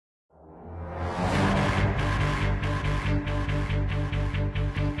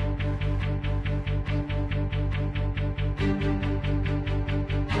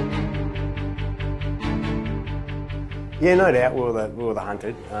Yeah, no doubt we were the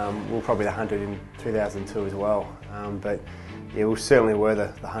hunted. We were probably the hunted in 2002 as well. But yeah, we certainly were the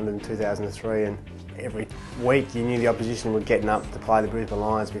hunted in 2003. And every week you knew the opposition were getting up to play the Brisbane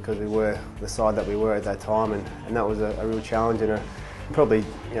Lions because we were the side that we were at that time, and that was a real challenge and probably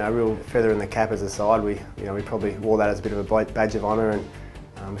a real feather in the cap as a side. We probably wore that as a bit of a badge of honour, and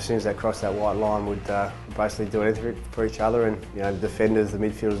as soon as they crossed that white line, would basically do anything for each other. And the defenders, the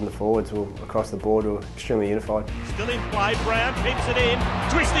midfielders, and the forwards were across the board were extremely unified. Still in play, Brown keeps it in,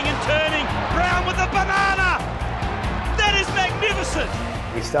 twisting and turning. Brown with the banana. That is magnificent.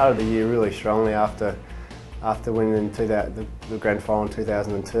 We started the year really strongly after winning the grand final in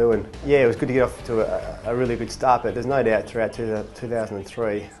 2002, and yeah, it was good to get off to a really good start. But there's no doubt throughout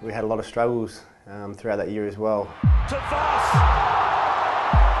 2003 we had a lot of struggles throughout that year as well. To Voss.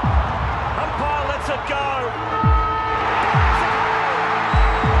 Umpire lets it go.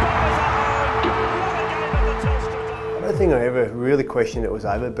 I don't think I ever really questioned it was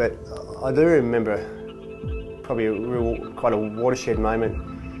over, but I do remember probably quite a watershed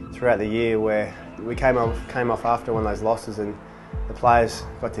moment throughout the year where we came off after one of those losses, and the players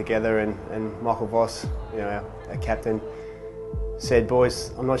got together, and Michael Voss, our captain, said,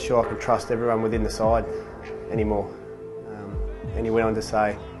 "Boys, I'm not sure I can trust everyone within the side anymore." And he went on to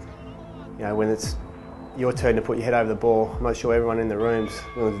say, when it's your turn to put your head over the ball, I'm not sure everyone in the room's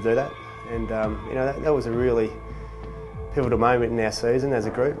willing to do that. And that was a really pivotal moment in our season as a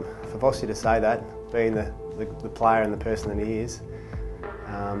group. For Vossi to say that, being the player and the person that he is,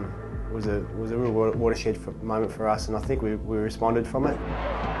 was a real watershed moment for us, and I think we responded from it.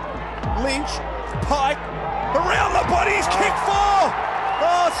 Lynch, Pike, around the bodies, kick four!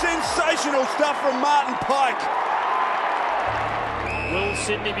 Oh, sensational stuff from Martin Pike. Will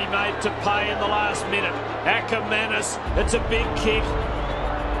Sydney be made to pay in the last minute? Ackermanis, it's a big kick.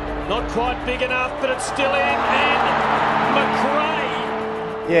 Not quite big enough, but it's still in, and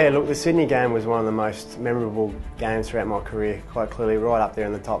McRae. Yeah, look, the Sydney game was one of the most memorable games throughout my career, quite clearly right up there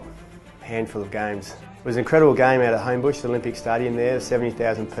in the top handful of games. It was an incredible game out at Homebush, the Olympic Stadium there,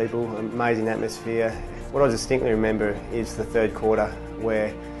 70,000 people, amazing atmosphere. What I distinctly remember is the third quarter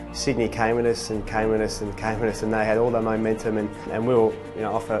where Sydney came at us and came at us and came at us, and they had all the momentum, and we were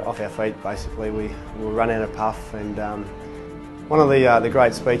off our feet basically. We were running out of puff, and one of the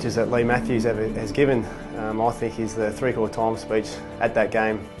great speeches that Lee Matthews has given, I think, is the three-quarter time speech at that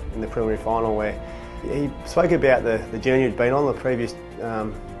game in the preliminary final, where he spoke about the journey he'd been on the previous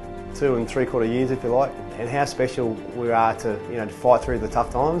 2 3/4 years, if you like, and how special we are to fight through the tough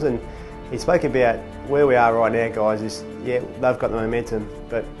times. And he spoke about where we are right now, guys. Is they've got the momentum,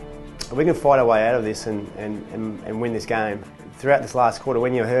 but we can fight our way out of this and win this game. Throughout this last quarter,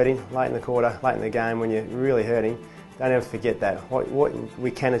 when you're hurting, late in the quarter, late in the game, when you're really hurting, don't ever forget that. What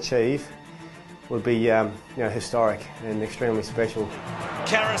we can achieve would be historic and extremely special.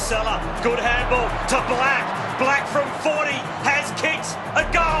 Carosella, good handball to Black. Black from 40 has kicked a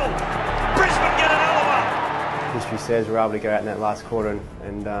goal. Brisbane get another one. History says we're able to go out in that last quarter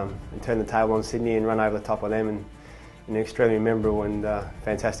and turn the table on Sydney and run over the top of them in an extremely memorable and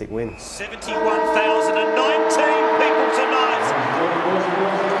fantastic win. 71,019 people tonight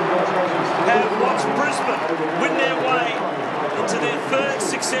have watched Brisbane win their way into their third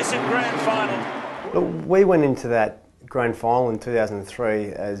successive grand final. Look, we went into that grand final in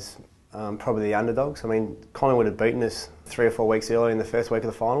 2003 as probably the underdogs. I mean, Collingwood had beaten us 3 or 4 weeks earlier in the first week of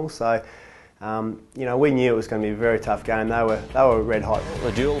the final, so we knew it was going to be a very tough game. They were red hot.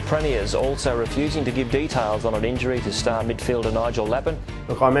 The dual premiers also refusing to give details on an injury to star midfielder Nigel Lappin.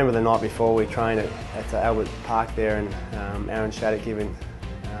 Look, I remember the night before we trained at Albert Park there, and Aaron Shattuck giving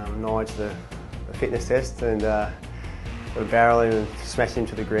Nigel the fitness test, and we barreled him and smashed him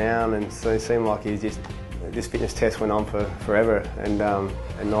to the ground, and so it seemed like this fitness test went on for forever, and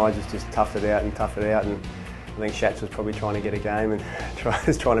Nigel just toughed it out, and I think Shats was probably trying to get a game and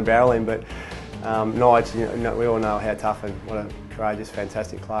was trying to barrel him, but Nigel, we all know how tough and what a courageous,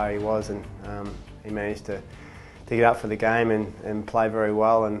 fantastic player he was, and he managed to get up for the game and play very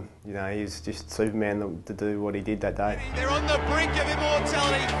well, and he's just Superman to do what he did that day. They're on the brink of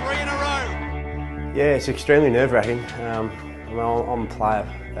immortality, 3 in a row. Yeah, it's extremely nerve-wracking. I'm a player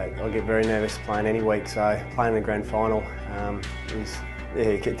that I get very nervous playing any week, so playing in the grand final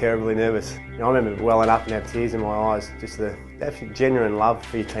you get terribly nervous. I remember welling up and have tears in my eyes, just the genuine love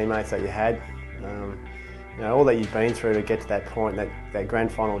for your teammates that you had. All that you've been through to get to that point, that grand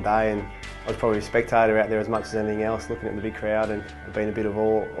final day, and I was probably a spectator out there as much as anything else, looking at the big crowd, and being a bit of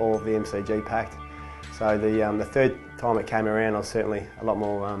all of the MCG packed. So the third time it came around, I was certainly a lot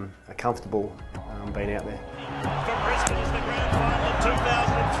more comfortable being out there. For Brisbane, as the grand final of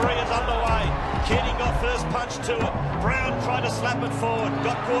 2003 is underway. Keating got first punch to it. Brown tried to slap it forward.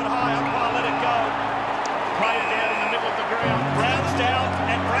 Got caught high. Umpire let it go. Play it down in the middle of the ground. Brown's down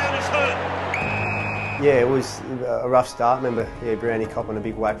and Brown is hurt. Yeah, it was a rough start. I remember, Brownie copping a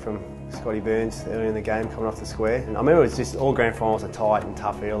big whack from Scotty Burns early in the game, coming off the square. And I remember it was just all grand finals are tight and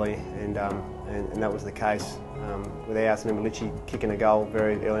tough early, and that was the case. With ours, I remember Litchie kicking a goal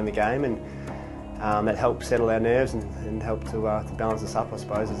very early in the game, and that helped settle our nerves and helped to balance us up, I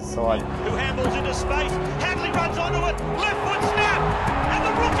suppose, as a side. Who handles into space? Hadley runs onto it. Left foot snap, and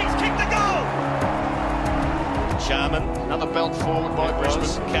the rookies kick the goal. Sharman, Another belt forward by Brisbane.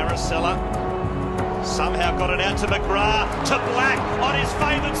 Carousella. Somehow got it out to McGrath, to Black on his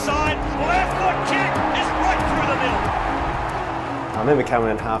favoured side. Left foot kick is right through the middle. I remember coming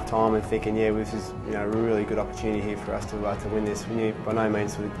at half-time and thinking, this is a really good opportunity here for us to win this. We knew by no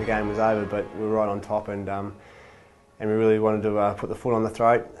means the game was over, but we were right on top, and we really wanted to put the foot on the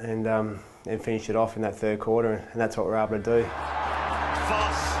throat and finish it off in that third quarter, and that's what we were able to do.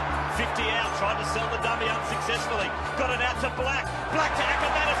 Foss, 50 out, tried to sell the dummy unsuccessfully. Got it out to Black. Black to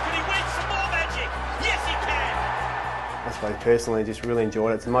Ackermanis. Can he win some more magic? Yes, he can. I suppose personally, just really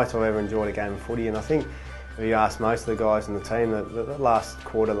enjoyed it. It's the most I've ever enjoyed a game of footy, and I think if you ask most of the guys in the team, the last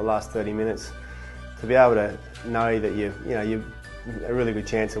quarter, the last 30 minutes, to be able to know that you've a really good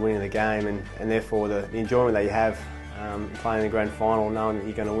chance of winning the game, and therefore the enjoyment that you have playing the grand final, knowing that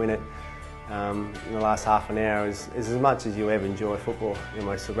you're going to win it in the last half an hour is as much as you ever enjoy football. You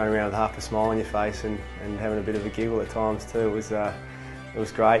almost running around with half a smile on your face and having a bit of a giggle at times too. It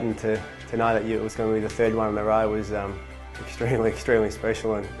was great, and to know that it was going to be the third one in a row was extremely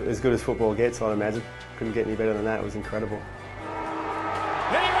special, and as good as football gets, I'd imagine. Couldn't get any better than that. It was incredible.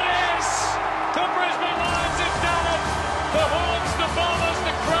 Here it is! The Brisbane Lions have done it! The Hawks, the Bombers,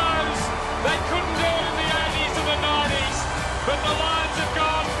 the Crows. They couldn't do it in the 80s and the 90s, but the Lions have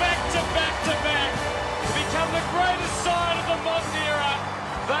gone back to back to back to become the greatest side of the modern era.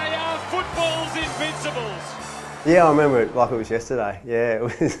 They are football's invincibles. Yeah, I remember it like it was yesterday. Yeah, it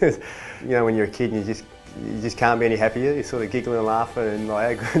was. When you're a kid and you just can't be any happier. You're sort of giggling and laughing and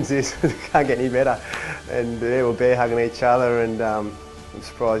like, how good is this? Can't get any better. And we're bear hugging each other, and I'm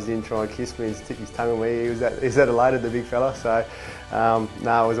surprised he didn't try and kiss me and stick his tongue on me. He was that elated, the big fella. So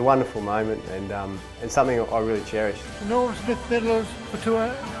no, it was a wonderful moment, and something I really cherish. The Norm Smith medallist for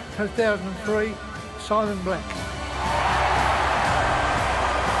 2003, Simon Black.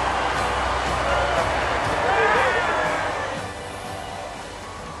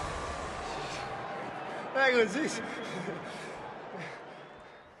 How good is this?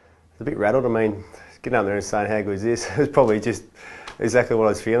 A bit rattled. I mean, getting up there and saying how good is this, it was probably just exactly what I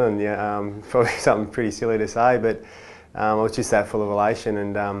was feeling. Probably something pretty silly to say, but I was just that full of elation,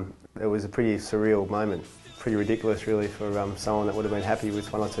 and it was a pretty surreal moment. Pretty ridiculous, really, for someone that would have been happy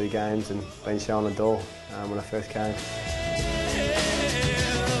with 1 or 2 games and been shown the door when I first came.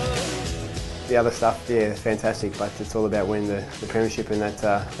 The other stuff, fantastic, but it's all about winning the Premiership, and that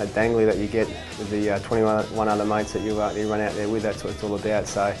dangly that you get with the 21 other mates that you run out there with. That's what it's all about.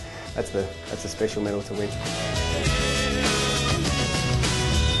 So that's a special medal to win.